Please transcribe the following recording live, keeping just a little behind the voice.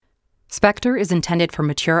Spectre is intended for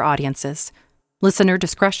mature audiences. Listener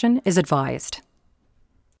discretion is advised.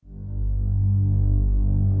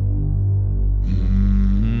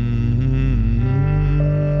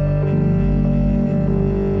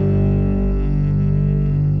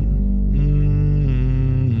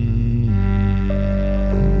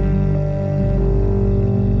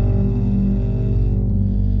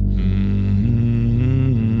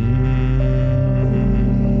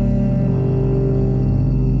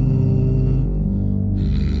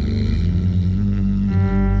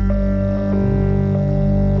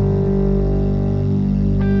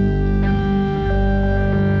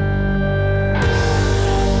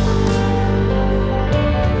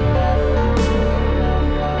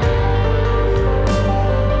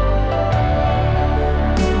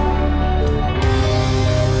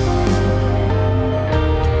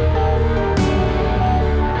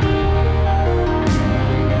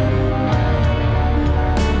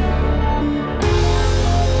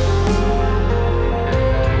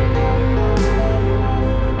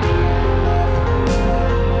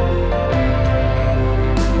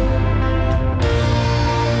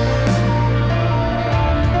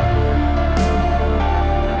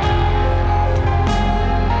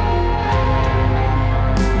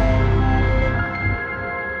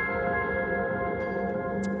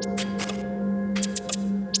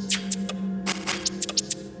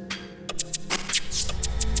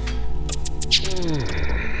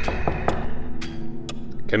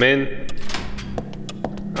 Come in.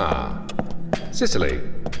 Cicely.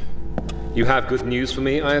 You have good news for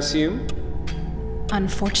me, I assume?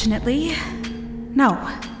 Unfortunately, no.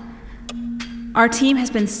 Our team has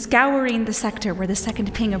been scouring the sector where the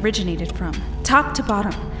second ping originated from, top to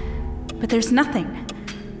bottom. But there's nothing.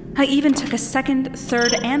 I even took a second,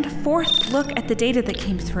 third, and fourth look at the data that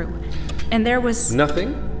came through, and there was...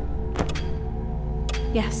 Nothing?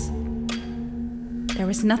 Yes. There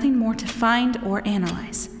was nothing more to find or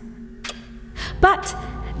analyze. But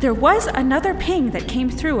there was another ping that came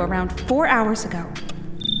through around 4 hours ago.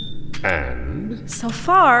 And? So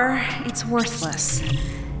far, it's worthless.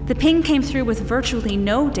 The ping came through with virtually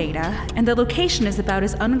no data, and the location is about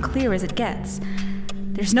as unclear as it gets.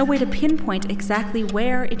 There's no way to pinpoint exactly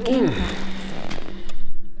where it came from.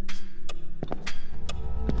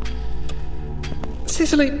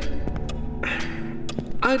 Cicely,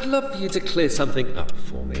 I'd love for you to clear something up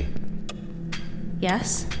for me.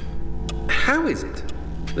 Yes? How is it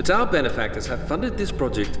that our benefactors have funded this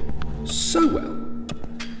project so well,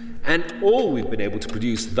 and all we've been able to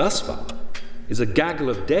produce thus far is a gaggle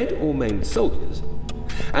of dead or maimed soldiers,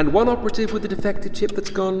 and one operative with a defective chip that's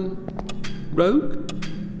gone rogue?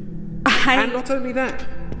 And not only that,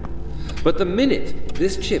 but the minute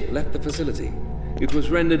this chip left the facility, it was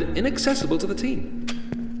rendered inaccessible to the team,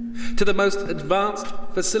 to the most advanced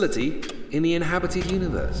facility in the inhabited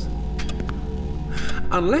universe.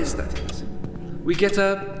 Unless, that is, we get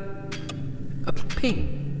a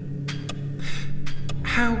ping.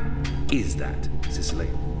 How is that, Cicely?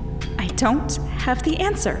 I don't have the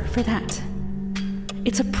answer for that.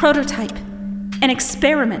 It's a prototype, an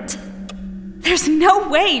experiment. There's no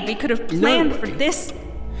way we could have planned for this.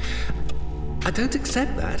 I don't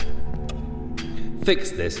accept that.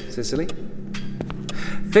 Fix this, Cicely.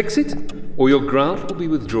 Fix it, or your grant will be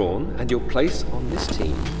withdrawn and your place on this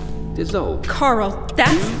team dissolved. Carl,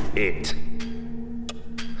 that's... Do it.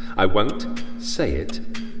 I won't say it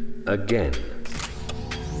again.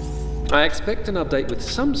 I expect an update with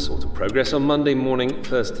some sort of progress on Monday morning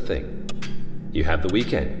first thing. You have the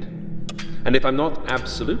weekend. And if I'm not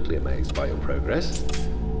absolutely amazed by your progress,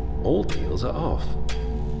 all deals are off.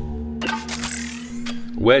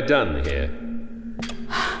 We're done here.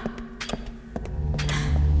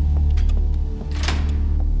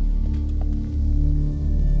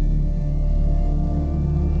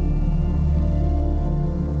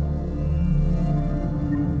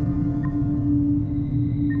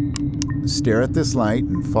 Stare at this light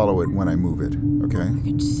and follow it when I move it, okay? I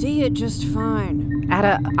can see it just fine.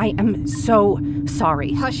 Ada, I am so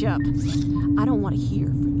sorry. Hush up. I don't want to hear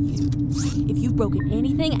from you. If you've broken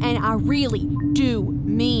anything, and I really do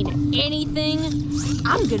mean anything,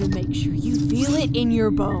 I'm gonna make sure you feel it in your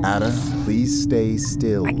bones. Ada, please stay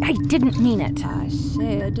still. I didn't mean it. I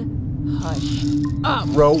said hush up.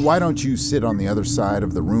 Ro, why don't you sit on the other side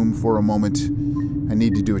of the room for a moment? I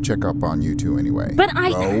need to do a checkup on you two anyway. But I...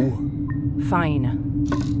 Ro? Fine.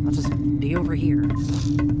 I'll just be over here.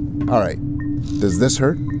 All right. Does this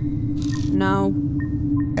hurt? No.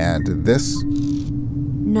 And this?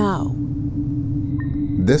 No.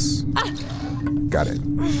 This? Got it.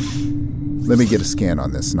 Let me get a scan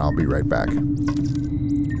on this and I'll be right back.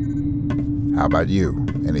 How about you?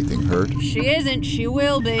 Anything hurt? She isn't, she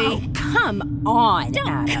will be. Oh, come on,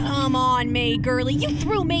 Don't Ada. come on me, girly. You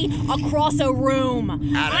threw me across a room.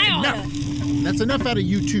 Enough! That's enough out of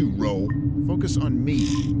you too, Ro. Focus on me.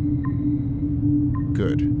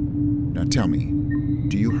 Good. Now tell me,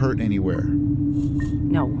 do you hurt anywhere?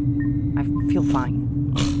 No, I feel fine.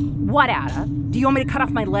 What, Ada? Do you want me to cut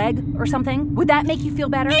off my leg or something? Would that make you feel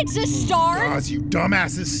better? It's a start. Guys, you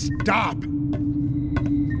dumbasses, stop!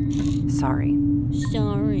 Sorry.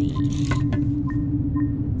 Sorry.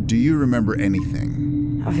 Do you remember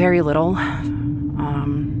anything? Very little.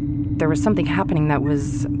 There was something happening that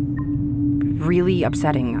was really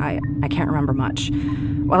upsetting. I can't remember much.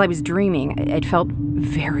 While I was dreaming, it felt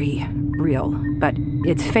very real, but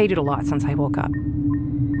it's faded a lot since I woke up.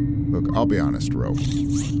 Look, I'll be honest, Ro.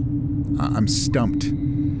 I'm stumped.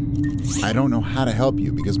 I don't know how to help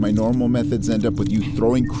you because my normal methods end up with you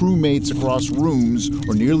throwing crewmates across rooms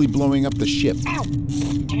or nearly blowing up the ship. Ow.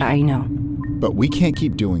 I know. But we can't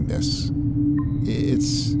keep doing this.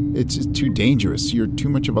 It's just too dangerous. You're too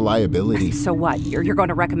much of a liability. So what? You're going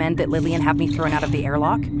to recommend that Lillian have me thrown out of the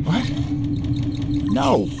airlock? What?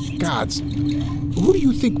 No, gods. Who do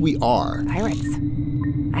you think we are? Pirates.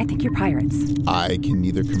 I think you're pirates. I can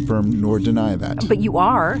neither confirm nor deny that. But you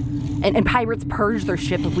are. And pirates purge their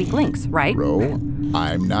ship of weak links, right? Ro,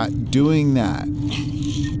 I'm not doing that.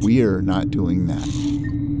 We're not doing that.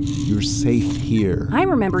 You're safe here. I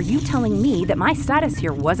remember you telling me that my status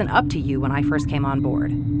here wasn't up to you when I first came on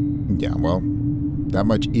board. Yeah, well, that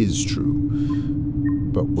much is true.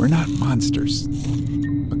 But we're not monsters.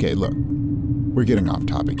 Okay, look, we're getting off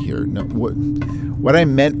topic here. No, what I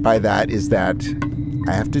meant by that is that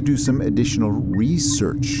I have to do some additional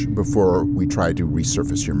research before we try to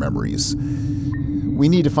resurface your memories. We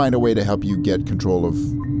need to find a way to help you get control of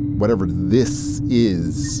whatever this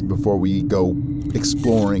is before we go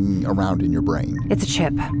exploring around in your brain. It's a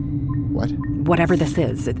chip. What? Whatever this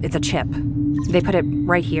is, it's a chip. They put it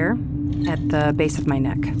right here at the base of my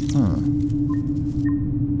neck. Huh.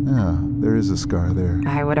 Yeah, there is a scar there.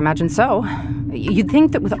 I would imagine so. You'd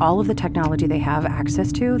think that with all of the technology they have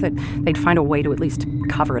access to, that they'd find a way to at least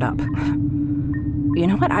cover it up. You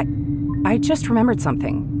know what? I just remembered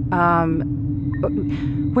something.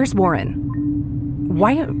 Where's Warren?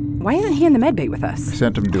 Why isn't he in the medbay with us? I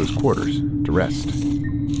sent him to his quarters to rest.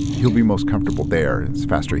 He'll be most comfortable there. It's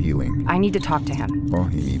faster healing. I need to talk to him. Well,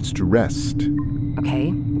 he needs to rest.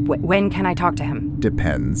 Okay. When can I talk to him?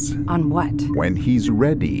 Depends. On what? When he's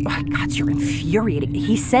ready. Oh, God, you're infuriating.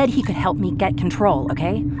 He said he could help me get control,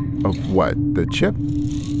 okay? Of what? The chip?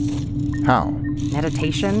 How?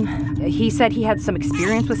 Meditation. He said he had some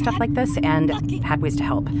experience with stuff like this and had ways to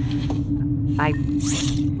help.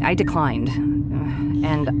 I declined.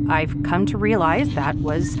 And I've come to realize that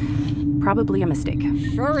was probably a mistake.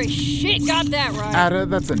 Sure as shit got that right. Ada,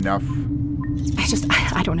 that's enough.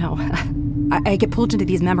 I don't know. I get pulled into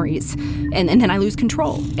these memories, and then I lose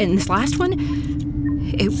control. And this last one,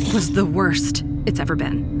 it was the worst it's ever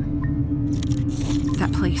been.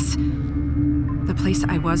 That place. The place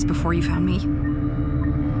I was before you found me.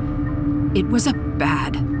 It was a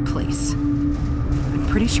bad place. I'm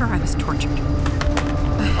pretty sure I was tortured.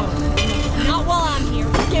 Not while I'm here.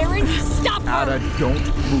 Garen, stop her! Ada, don't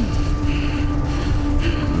move.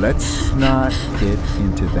 Let's not get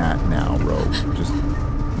into that now, Ro. Just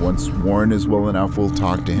once Warren is well enough, we'll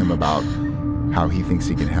talk to him about how he thinks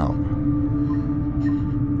he can help.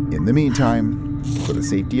 In the meantime, for the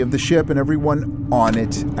safety of the ship and everyone on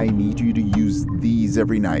it, I need you to use these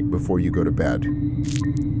every night before you go to bed.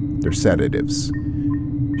 They're sedatives.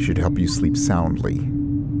 Should help you sleep soundly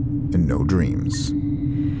and no dreams.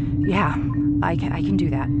 Yeah, I can do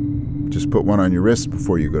that. Just put one on your wrist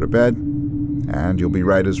before you go to bed, and you'll be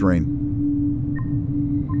right as rain.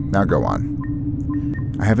 Now go on.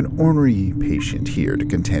 I have an ornery patient here to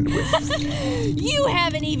contend with. You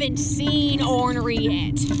haven't even seen ornery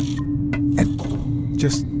yet. And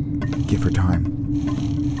just give her time.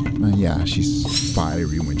 Yeah, she's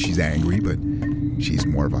fiery when she's angry, but she's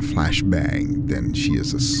more of a flashbang than she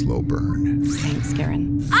is a slow burn. Thanks,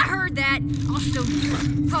 Garen. I heard that. Also,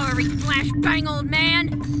 you fiery flashbang old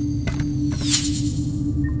man.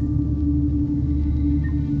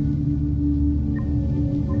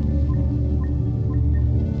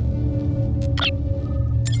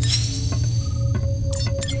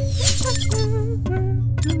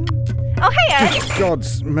 Oh, hey, Ed.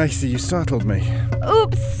 Gods, Macy, you startled me.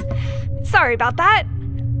 Oops. Sorry about that.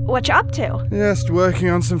 What you up to? Just working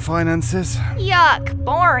on some finances. Yuck,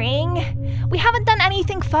 boring. We haven't done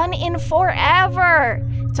anything fun in forever.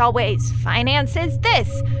 It's always finances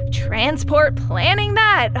this, transport planning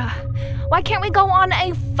that. Why can't we go on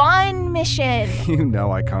a fun mission? You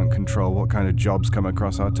know I can't control what kind of jobs come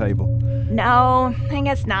across our table. No, I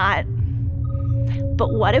guess not.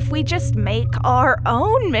 But what if we just make our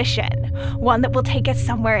own mission? One that will take us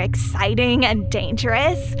somewhere exciting and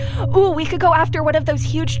dangerous? Ooh, we could go after one of those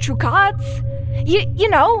huge Trukats. You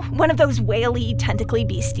know, one of those whaley, tentacly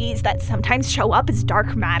beasties that sometimes show up as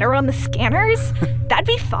dark matter on the scanners. That'd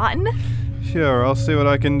be fun. Sure, I'll see what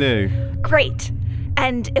I can do. Great.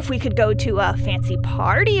 And if we could go to a fancy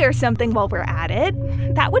party or something while we're at it,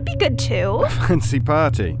 that would be good too. Fancy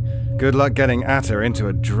party. Good luck getting Atta into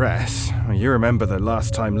a dress. You remember the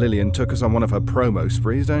last time Lillian took us on one of her promo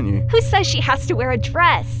sprees, don't you? Who says she has to wear a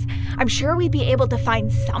dress? I'm sure we'd be able to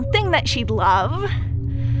find something that she'd love.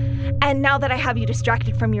 And now that I have you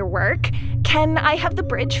distracted from your work, can I have the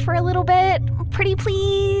bridge for a little bit? Pretty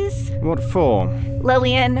please? What for?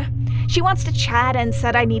 Lillian. She wants to chat and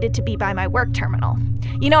said I needed to be by my work terminal.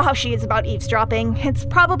 You know how she is about eavesdropping. It's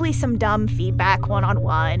probably some dumb feedback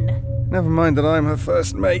one-on-one. Never mind that I'm her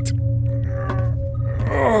first mate.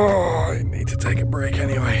 Oh, I need to take a break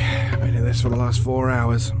anyway. I've been in this for the last 4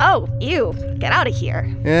 hours. Oh, you. Get out of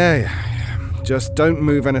here. Yeah. Just don't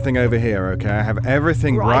move anything over here, okay? I have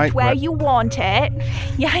everything right where you want it.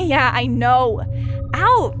 Yeah, I know.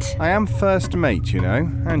 Out. I am first mate, you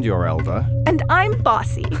know, and you're elder. And I'm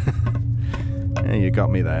bossy. Yeah, you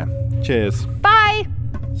got me there. Cheers. Bye.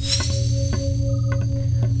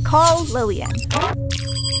 Call Lillian.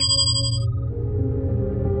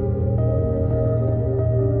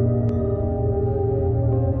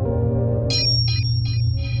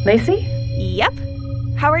 Macy? Yep.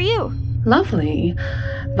 How are you? Lovely.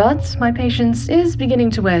 But my patience is beginning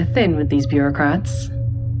to wear thin with these bureaucrats.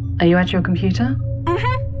 Are you at your computer?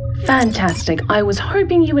 Mm-hmm. Fantastic. I was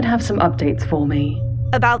hoping you would have some updates for me.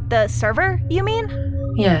 About the server, you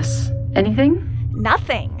mean? Yes. Anything?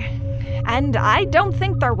 Nothing. And I don't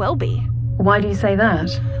think there will be. Why do you say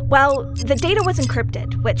that? Well, the data was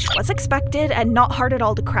encrypted, which was expected and not hard at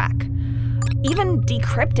all to crack. Even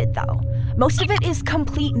decrypted, though. Most of it is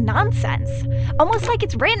complete nonsense, almost like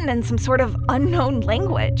it's written in some sort of unknown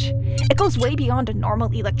language. It goes way beyond a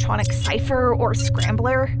normal electronic cipher or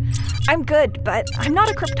scrambler. I'm good, but I'm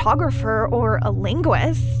not a cryptographer or a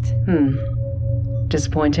linguist.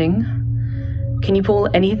 Disappointing. Can you pull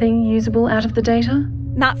anything usable out of the data?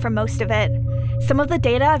 Not from most of it. Some of the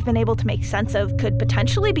data I've been able to make sense of could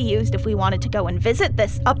potentially be used if we wanted to go and visit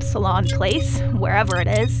this Upsilon place, wherever it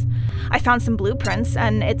is. I found some blueprints,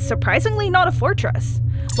 and it's surprisingly not a fortress.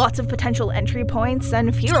 Lots of potential entry points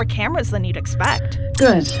and fewer cameras than you'd expect.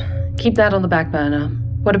 Good. Keep that on the back burner.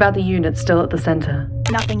 What about the unit still at the center?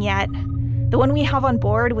 Nothing yet. The one we have on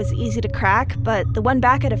board was easy to crack, but the one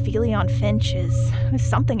back at Aphelion Finch is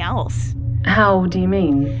something else. How do you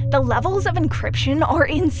mean? The levels of encryption are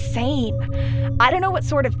insane. I don't know what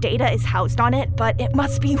sort of data is housed on it, but it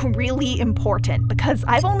must be really important because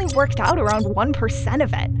I've only worked out around 1%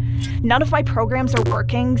 of it. None of my programs are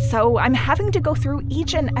working, so I'm having to go through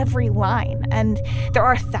each and every line, and there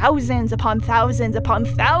are thousands upon thousands upon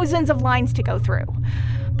thousands of lines to go through.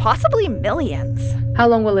 Possibly millions. How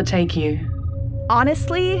long will it take you?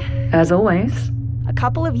 Honestly, as always, a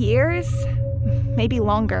couple of years, maybe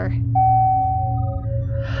longer.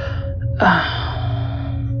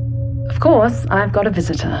 Of course, I've got a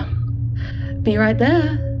visitor. Be right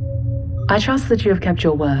there. I trust that you have kept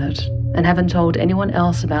your word and haven't told anyone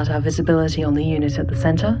else about our visibility on the unit at the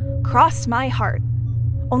center? Cross my heart.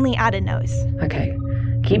 Only Ada knows. Okay.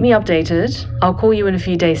 Keep me updated. I'll call you in a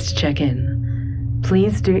few days to check in.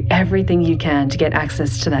 Please do everything you can to get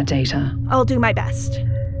access to that data. I'll do my best.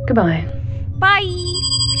 Goodbye. Bye!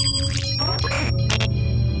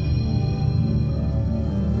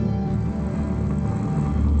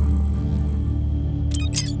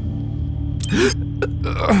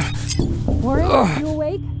 Warren, you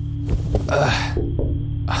awake?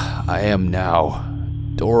 I am now.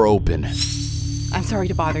 Door open. I'm sorry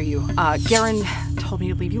to bother you. Garen told me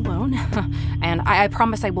to leave you alone, and I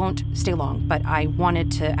promise I won't stay long, but I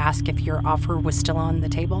wanted to ask if your offer was still on the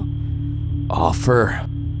table. Offer?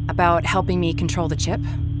 About helping me control the chip.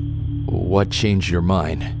 What changed your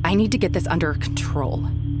mind? I need to get this under control.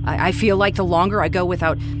 I feel like the longer I go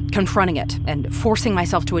without confronting it and forcing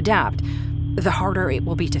myself to adapt, the harder it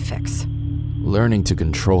will be to fix. Learning to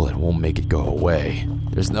control it won't make it go away.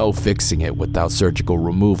 There's no fixing it without surgical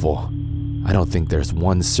removal. I don't think there's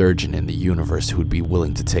one surgeon in the universe who'd be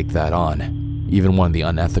willing to take that on, even one of the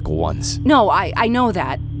unethical ones. No, I know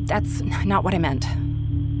that. That's not what I meant.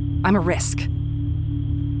 I'm a risk.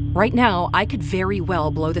 Right now, I could very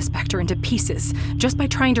well blow the Spectre into pieces just by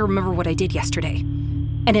trying to remember what I did yesterday.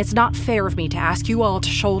 And it's not fair of me to ask you all to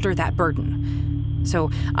shoulder that burden.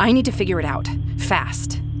 So I need to figure it out,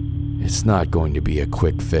 fast. It's not going to be a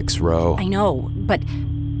quick fix, Ro. I know, but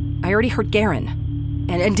I already heard Garen,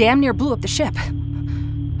 and damn near blew up the ship.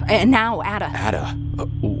 And now Ada. Ada?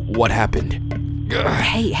 What happened?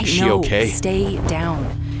 Hey, Is she no, okay? Stay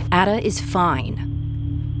down. Ada is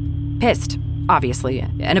fine. Pissed, obviously,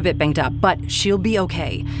 and a bit banged up, but she'll be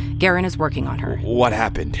okay. Garen is working on her. What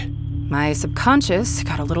happened? My subconscious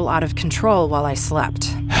got a little out of control while I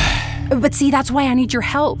slept. But see, that's why I need your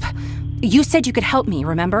help. You said you could help me,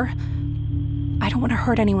 remember? I don't want to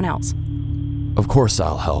hurt anyone else. Of course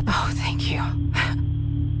I'll help. Oh, thank you.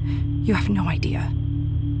 You have no idea.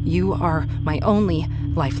 You are my only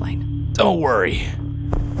lifeline. Don't worry.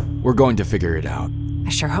 We're going to figure it out. I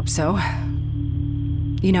sure hope so.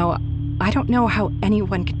 You know, I don't know how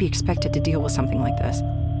anyone could be expected to deal with something like this.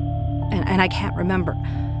 And I can't remember.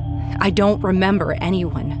 I don't remember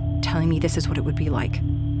anyone telling me this is what it would be like.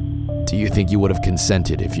 Do you think you would have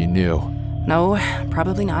consented if you knew? No,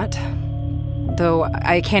 probably not. Though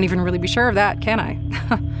I can't even really be sure of that, can I?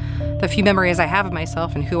 The few memories I have of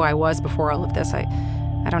myself and who I was before all of this,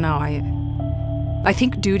 I don't know, I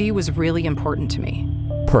think duty was really important to me.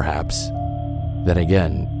 Perhaps. Then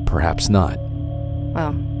again, perhaps not.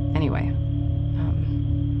 Well, anyway.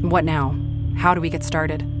 What now? How do we get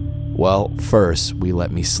started? Well, first, we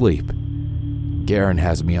let me sleep. Garen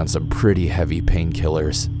has me on some pretty heavy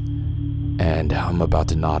painkillers. And I'm about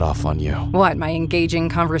to nod off on you. What, my engaging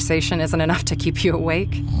conversation isn't enough to keep you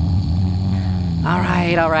awake? All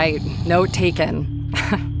right. Note taken.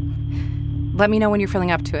 Let me know when you're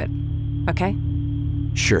feeling up to it, okay?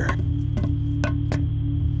 Sure.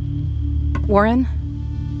 Warren?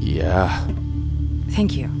 Yeah?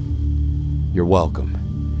 Thank you. You're welcome.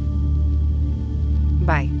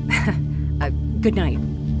 Bye. Good night.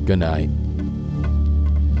 Good night.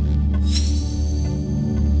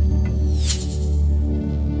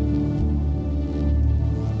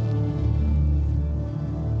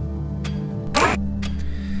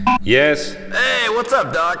 Yes? Hey, what's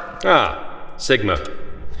up, Doc? Ah, Sigma.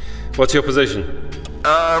 What's your position?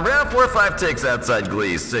 Round 4-5 ticks outside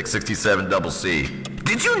Glee, 667 double C.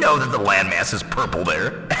 Did you know that the landmass is purple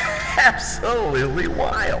there? Absolutely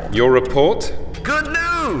wild. Your report? Good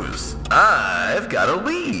news! I've got a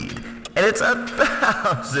lead. And it's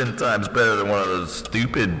 1,000 times better than one of those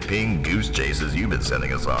stupid ping goose chases you've been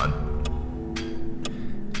sending us on.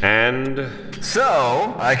 And?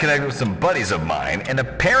 So, I connected with some buddies of mine, and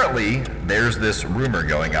apparently there's this rumor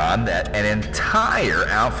going on that an entire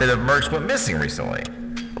outfit of mercs went missing recently.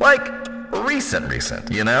 Like,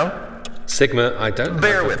 recent, you know? Sigma, I don't...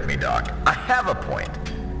 Bear with me, Doc. I have a point.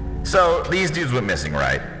 So, these dudes went missing,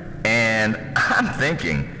 right? And I'm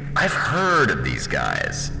thinking, I've heard of these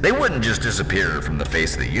guys. They wouldn't just disappear from the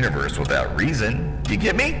face of the universe without reason. You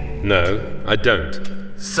get me? No, I don't.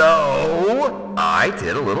 So, I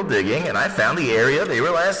did a little digging, and I found the area they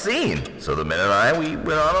were last seen. So the men and I, we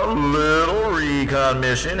went on a little recon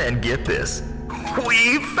mission, and get this.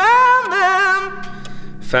 We found them!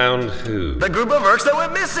 Found who? The group of mercs that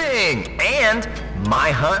went missing! And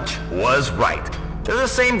my hunch was right. They're the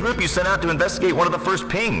same group you sent out to investigate one of the first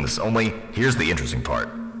pings, only here's the interesting part.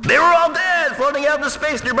 They were all dead, floating out into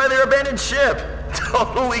space nearby their abandoned ship.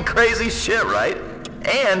 Totally crazy shit, right?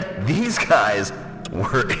 And these guys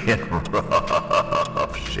were in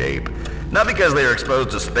rough shape. Not because they were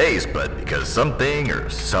exposed to space, but because something or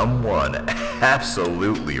someone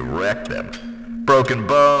absolutely wrecked them. Broken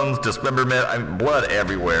bones, dismemberment, blood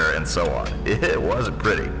everywhere, and so on. It wasn't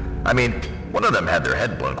pretty. I mean, one of them had their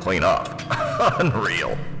head blown clean off.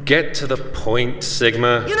 Unreal. Get to the point,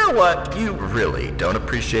 Sigma. You know what? You really don't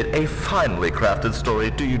appreciate a finely crafted story,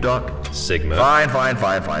 do you, Doc? Sigma.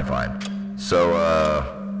 Fine. So,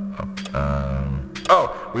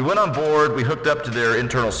 we went on board, we hooked up to their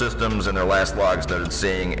internal systems, and their last logs noted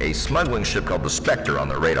seeing a smuggling ship called the Spectre on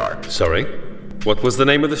their radar. Sorry? What was the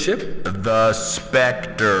name of the ship? The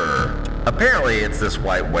Spectre. Apparently, it's this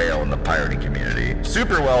white whale in the pirating community.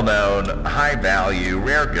 Super well known, high value,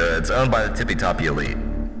 rare goods, owned by the tippy-toppy elite.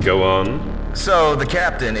 Go on. So, the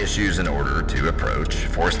captain issues an order to approach,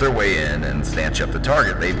 force their way in, and snatch up the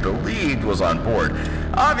target they believed was on board.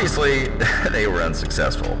 Obviously, they were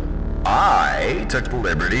unsuccessful. I took the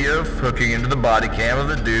liberty of hooking into the body cam of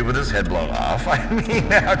the dude with his head blown off. I mean,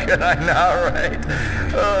 how could I not, right?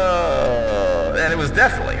 And it was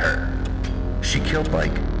definitely her. She killed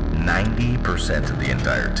like 90% of the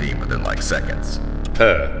entire team within like seconds.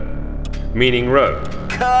 Her. Meaning Ro.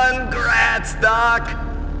 Congrats, Doc!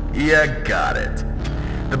 You got it.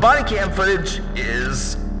 The body cam footage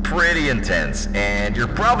is pretty intense, and you're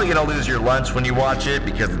probably gonna lose your lunch when you watch it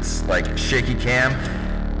because it's like shaky cam,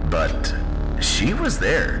 but she was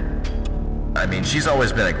there. I mean, she's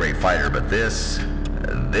always been a great fighter, but this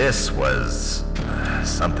was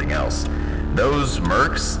something else. Those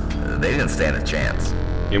mercs, they didn't stand a chance.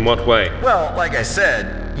 In what way? Well, like I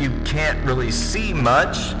said, you can't really see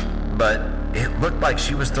much, but it looked like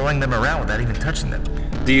she was throwing them around without even touching them.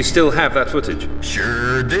 Do you still have that footage?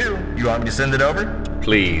 Sure do. You want me to send it over?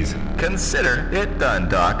 Please. Consider it done,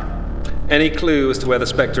 Doc. Any clue as to where the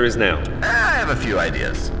Spectre is now? I have a few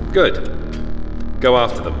ideas. Good. Go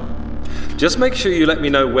after them. Just make sure you let me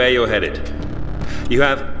know where you're headed. You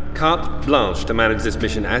have carte blanche to manage this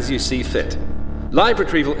mission as you see fit. Live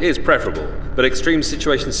retrieval is preferable, but extreme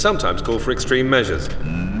situations sometimes call for extreme measures.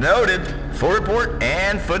 Noted. Full report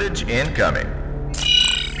and footage incoming.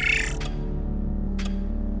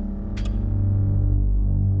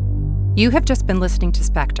 You have just been listening to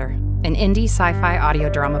Spectre, an indie sci-fi audio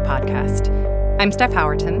drama podcast. I'm Steph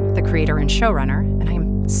Howerton, the creator and showrunner, and I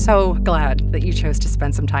am so glad that you chose to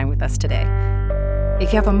spend some time with us today.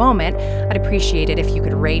 If you have a moment, I'd appreciate it if you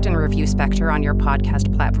could rate and review Spectre on your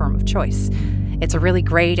podcast platform of choice. It's a really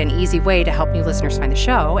great and easy way to help new listeners find the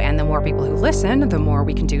show, and the more people who listen, the more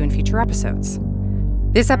we can do in future episodes.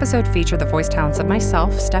 This episode featured the voice talents of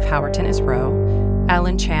myself, Steph Howerton as Ro,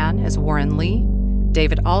 Ellen Chan as Warren Lee,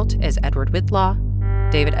 David Alt as Edward Whitlaw,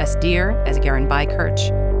 David S. Deere as Garen Bykirch,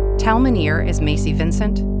 Tal Minear as Macy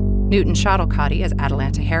Vincent, Newton Shuttlecotty as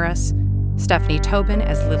Atalanta Harris, Stephanie Tobin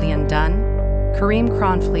as Lillian Dunn, Kareem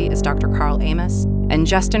Cronfley as Dr. Carl Amos, and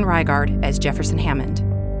Justin Rygard as Jefferson Hammond.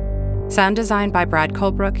 Sound design by Brad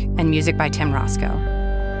Colebrook and music by Tim Roscoe.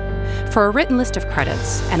 For a written list of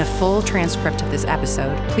credits and a full transcript of this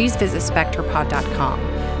episode, please visit SpectrePod.com.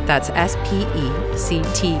 That's SPECTRE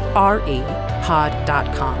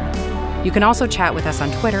pod.com. You can also chat with us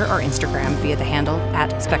on Twitter or Instagram via the handle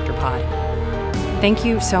 @SpectrePod. Thank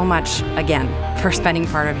you so much, again, for spending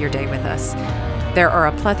part of your day with us. There are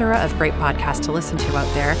a plethora of great podcasts to listen to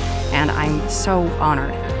out there, and I'm so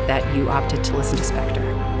honored that you opted to listen to Spectre.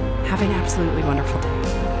 Have an absolutely wonderful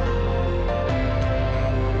day.